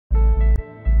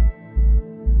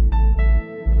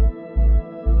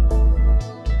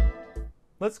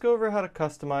Let's go over how to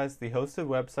customize the hosted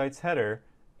website's header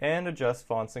and adjust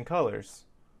fonts and colors.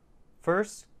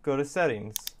 First, go to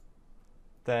Settings.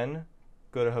 Then,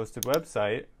 go to Hosted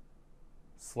Website,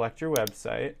 select your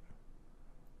website,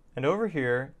 and over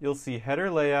here you'll see Header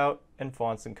Layout and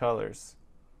Fonts and Colors.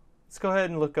 Let's go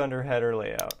ahead and look under Header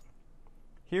Layout.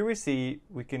 Here we see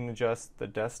we can adjust the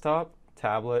desktop,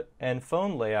 tablet, and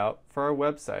phone layout for our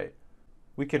website.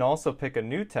 We can also pick a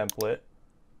new template.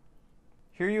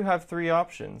 Here you have three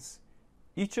options.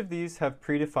 Each of these have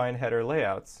predefined header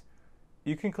layouts.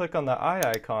 You can click on the eye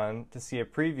icon to see a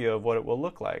preview of what it will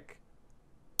look like.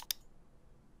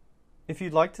 If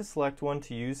you'd like to select one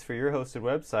to use for your hosted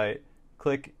website,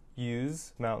 click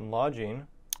Use Mountain Lodging,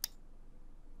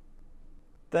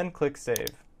 then click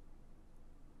Save.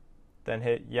 Then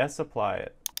hit Yes, apply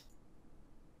it.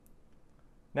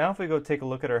 Now if we go take a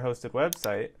look at our hosted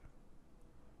website,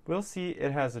 we'll see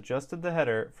it has adjusted the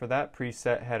header for that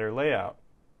preset header layout.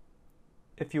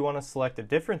 If you want to select a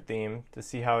different theme to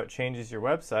see how it changes your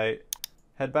website,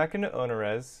 head back into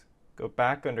OwnerRez, go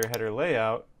back under Header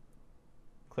Layout,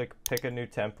 click Pick a New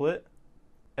Template,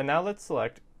 and now let's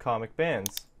select Comic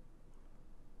Bands.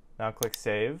 Now click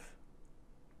Save,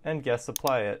 and Yes,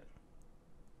 apply it.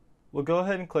 We'll go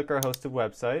ahead and click our hosted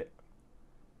website,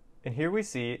 and here we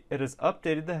see it has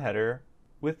updated the header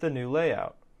with the new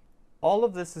layout. All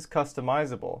of this is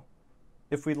customizable.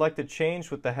 If we'd like to change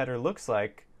what the header looks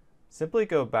like, simply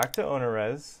go back to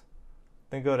OwnerRez,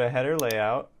 then go to Header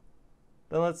Layout,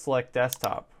 then let's select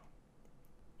Desktop.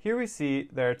 Here we see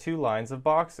there are two lines of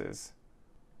boxes.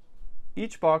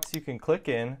 Each box you can click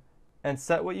in and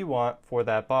set what you want for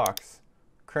that box.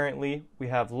 Currently we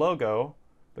have logo,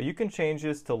 but you can change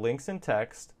this to links and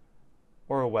text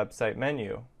or a website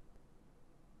menu.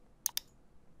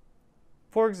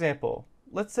 For example,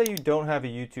 let's say you don't have a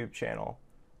YouTube channel.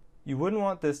 You wouldn't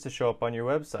want this to show up on your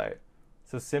website,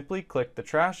 so simply click the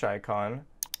trash icon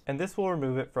and this will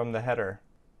remove it from the header.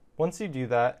 Once you do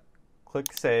that,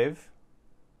 click Save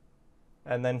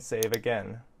and then Save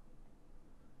again.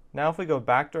 Now if we go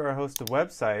back to our hosted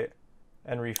website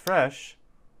and refresh,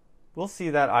 we'll see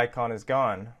that icon is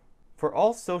gone. For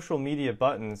all social media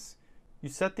buttons, you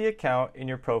set the account in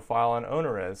your profile on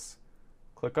OwnerRez.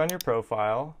 Click on your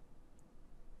profile,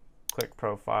 click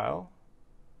Profile,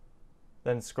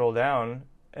 then scroll down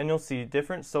and you'll see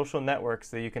different social networks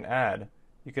that you can add.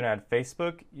 You can add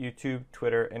Facebook, YouTube,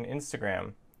 Twitter, and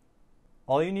Instagram.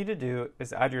 All you need to do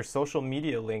is add your social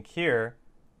media link here,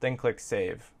 then click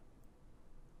Save.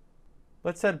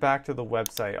 Let's head back to the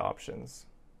website options.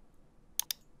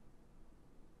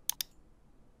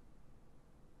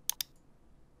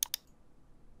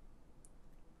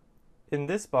 In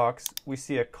this box, we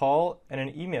see a call and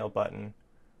an email button.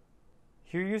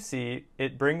 Here you see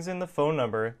it brings in the phone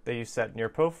number that you set in your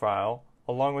profile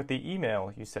along with the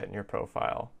email you set in your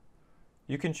profile.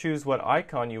 You can choose what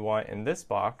icon you want in this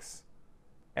box,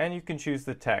 and you can choose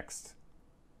the text.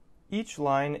 Each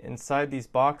line inside these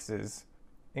boxes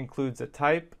includes a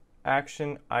type,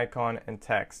 action, icon, and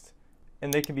text,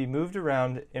 and they can be moved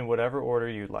around in whatever order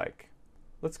you'd like.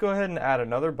 Let's go ahead and add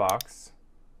another box.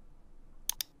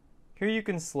 Here you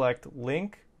can select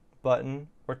link, button,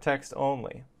 or text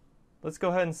only. Let's go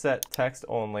ahead and set text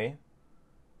only,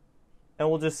 and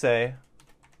we'll just say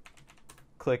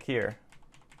click here.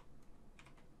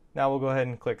 Now we'll go ahead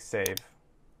and click Save,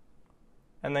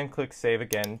 and then click Save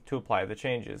again to apply the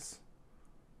changes.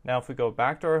 Now if we go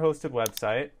back to our hosted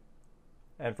website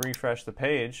and refresh the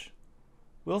page,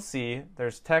 we'll see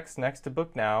there's text next to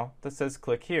Book Now that says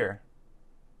click here.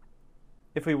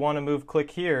 If we want to move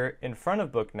click here in front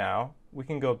of Book Now, we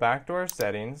can go back to our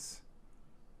settings,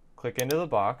 click into the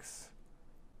box,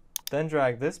 then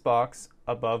drag this box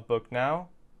above Book Now,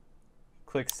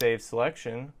 click Save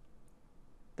Selection,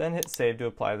 then hit Save to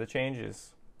apply the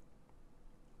changes.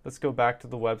 Let's go back to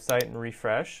the website and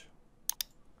refresh.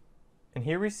 And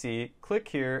here we see click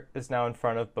here is now in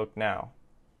front of Book Now.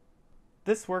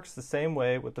 This works the same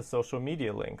way with the social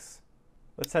media links.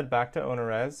 Let's head back to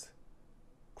OwnerRez,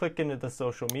 click into the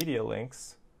social media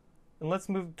links, and let's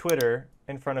move Twitter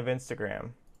in front of Instagram.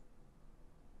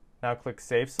 Now click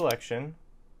Save Selection,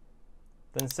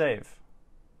 then Save.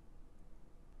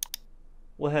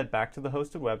 We'll head back to the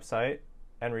hosted website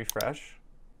and refresh,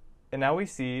 and now we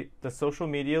see the social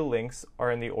media links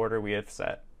are in the order we have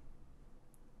set.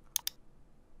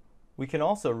 We can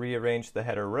also rearrange the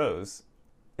header rows.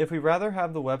 If we rather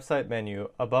have the website menu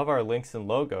above our links and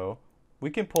logo,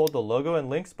 we can pull the logo and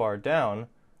links bar down,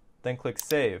 then click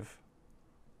Save.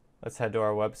 Let's head to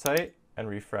our website and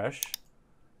refresh,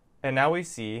 and now we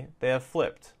see they have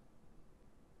flipped.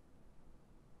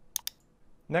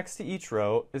 Next to each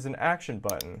row is an action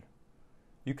button.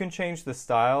 You can change the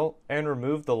style and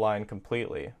remove the line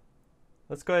completely.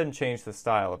 Let's go ahead and change the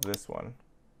style of this one.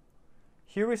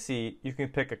 Here we see you can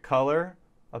pick a color,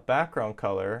 a background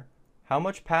color, how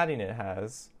much padding it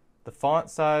has, the font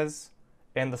size,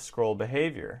 and the scroll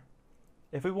behavior.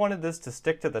 If we wanted this to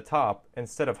stick to the top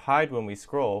instead of hide when we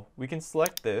scroll, we can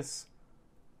select this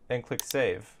and click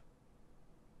Save.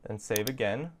 Then save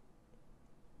again.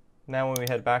 Now when we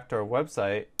head back to our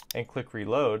website and click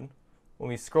Reload, when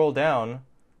we scroll down,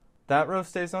 that row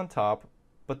stays on top,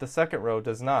 but the second row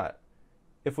does not.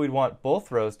 If we'd want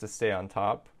both rows to stay on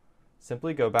top,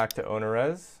 simply go back to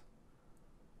OwnerRez,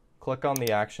 click on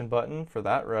the action button for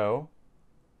that row,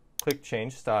 click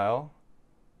Change Style,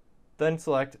 then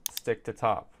select Stick to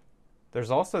Top. There's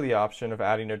also the option of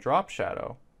adding a drop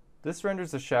shadow. This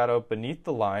renders a shadow beneath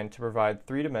the line to provide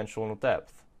three-dimensional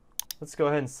depth. Let's go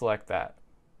ahead and select that.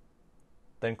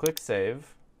 Then click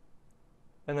Save,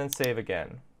 and then save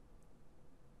again.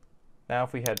 Now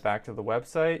if we head back to the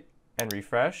website and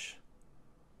refresh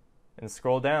and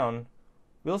scroll down,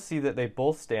 we'll see that they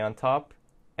both stay on top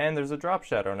and there's a drop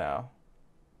shadow now.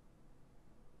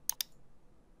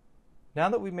 Now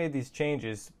that we've made these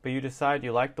changes, but you decide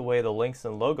you like the way the links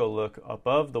and logo look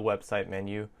above the website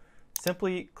menu,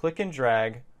 simply click and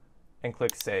drag and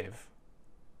click Save.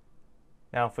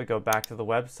 Now if we go back to the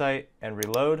website and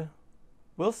reload,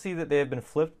 we'll see that they have been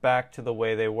flipped back to the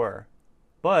way they were.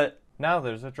 But now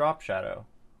there's a drop shadow.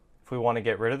 If we want to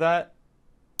get rid of that,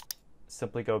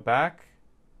 simply go back,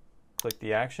 click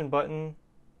the action button,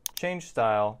 change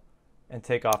style, and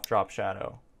take off drop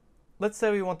shadow. Let's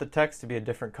say we want the text to be a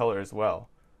different color as well.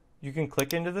 You can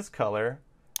click into this color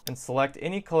and select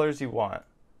any colors you want,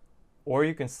 or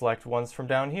you can select ones from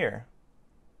down here.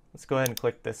 Let's go ahead and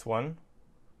click this one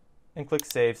and click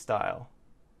Save Style.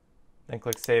 Then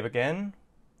click Save again,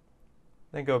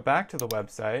 then go back to the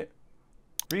website,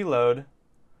 reload,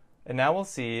 and now we'll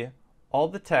see all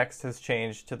the text has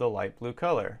changed to the light blue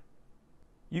color.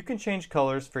 You can change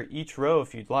colors for each row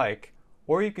if you'd like,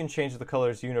 or you can change the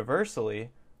colors universally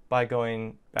by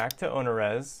going back to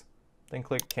OwnerRez, then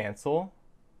click Cancel,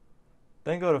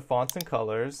 then go to Fonts and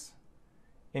Colors,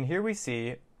 and here we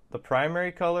see the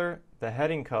primary color, the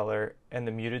heading color, and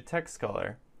the muted text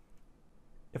color.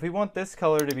 If we want this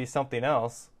color to be something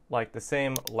else, like the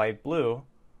same light blue,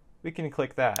 we can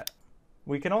click that.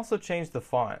 We can also change the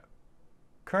font.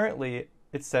 Currently,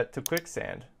 it's set to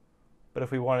Quicksand, but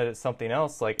if we wanted it something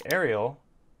else like Arial,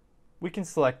 we can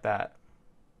select that.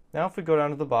 Now if we go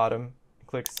down to the bottom,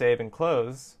 click Save and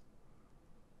Close,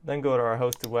 then go to our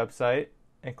hosted website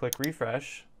and click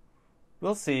Refresh,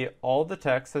 we'll see all the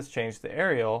text has changed to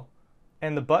Arial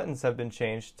and the buttons have been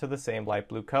changed to the same light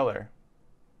blue color.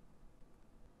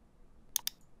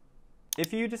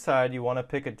 If you decide you want to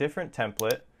pick a different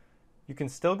template, you can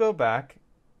still go back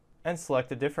and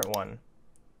select a different one.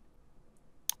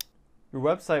 Your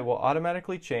website will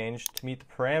automatically change to meet the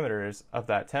parameters of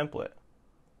that template.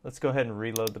 Let's go ahead and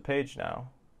reload the page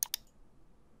now.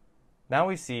 Now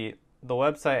we see the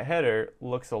website header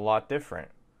looks a lot different.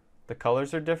 The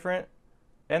colors are different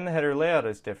and the header layout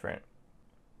is different.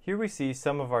 Here we see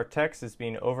some of our text is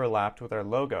being overlapped with our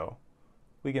logo.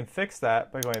 We can fix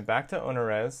that by going back to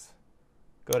OwnerRez,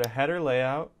 go to Header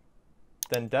Layout,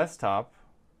 then Desktop,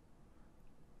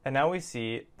 and now we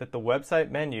see that the website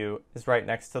menu is right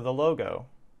next to the logo.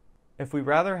 If we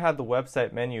rather have the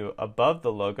website menu above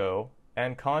the logo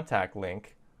and contact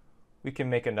link, we can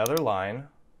make another line,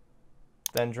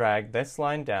 then drag this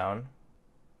line down,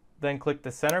 then click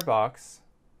the center box,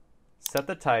 set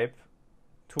the type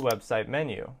to website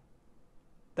menu,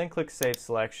 then click Save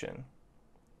Selection.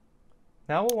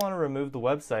 Now we'll want to remove the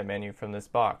website menu from this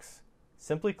box.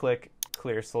 Simply click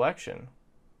Clear Selection.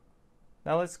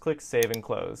 Now let's click Save and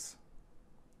Close.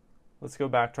 Let's go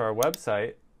back to our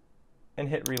website and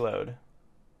hit Reload.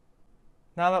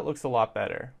 Now that looks a lot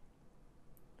better.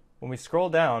 When we scroll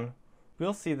down,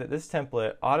 we'll see that this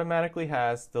template automatically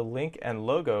has the link and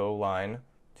logo line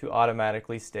to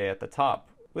automatically stay at the top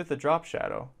with the drop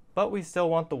shadow, but we still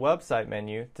want the website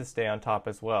menu to stay on top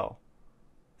as well.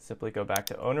 Simply go back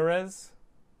to OwnerRez,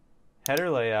 Header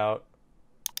Layout,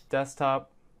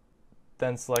 Desktop,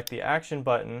 then select the Action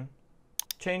button,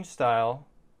 change Style,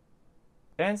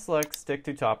 and select Stick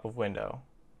to Top of Window.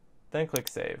 Then click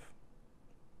Save.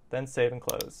 Then Save and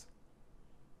Close.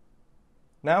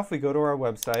 Now if we go to our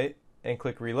website and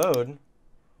click Reload,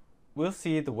 we'll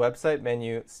see the website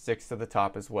menu sticks to the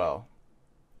top as well.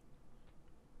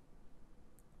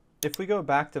 If we go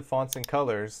back to Fonts and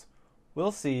Colors,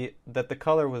 we'll see that the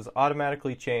color was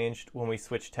automatically changed when we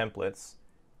switched templates.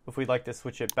 If we'd like to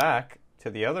switch it back to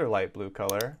the other light blue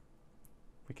color,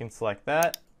 we can select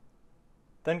that,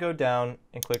 Then go down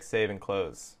and click Save and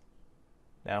Close.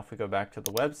 Now if we go back to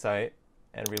the website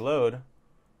and reload,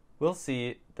 we'll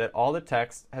see that all the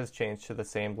text has changed to the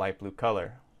same light blue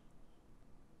color.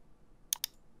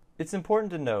 It's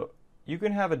important to note, you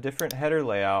can have a different header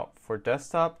layout for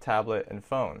desktop, tablet, and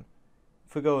phone.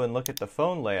 If we go and look at the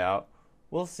phone layout,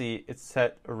 we'll see it's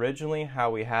set originally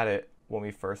how we had it when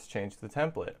we first changed the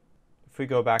template. If we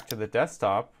go back to the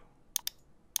desktop,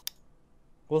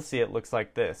 we'll see it looks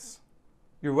like this.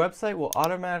 Your website will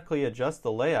automatically adjust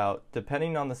the layout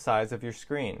depending on the size of your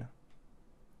screen.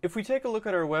 If we take a look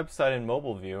at our website in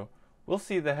mobile view, we'll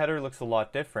see the header looks a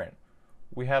lot different.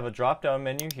 We have a drop-down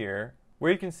menu here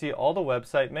where you can see all the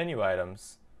website menu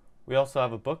items. We also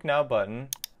have a Book Now button,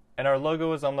 and our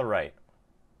logo is on the right.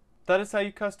 That is how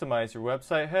you customize your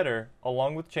website header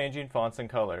along with changing fonts and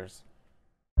colors.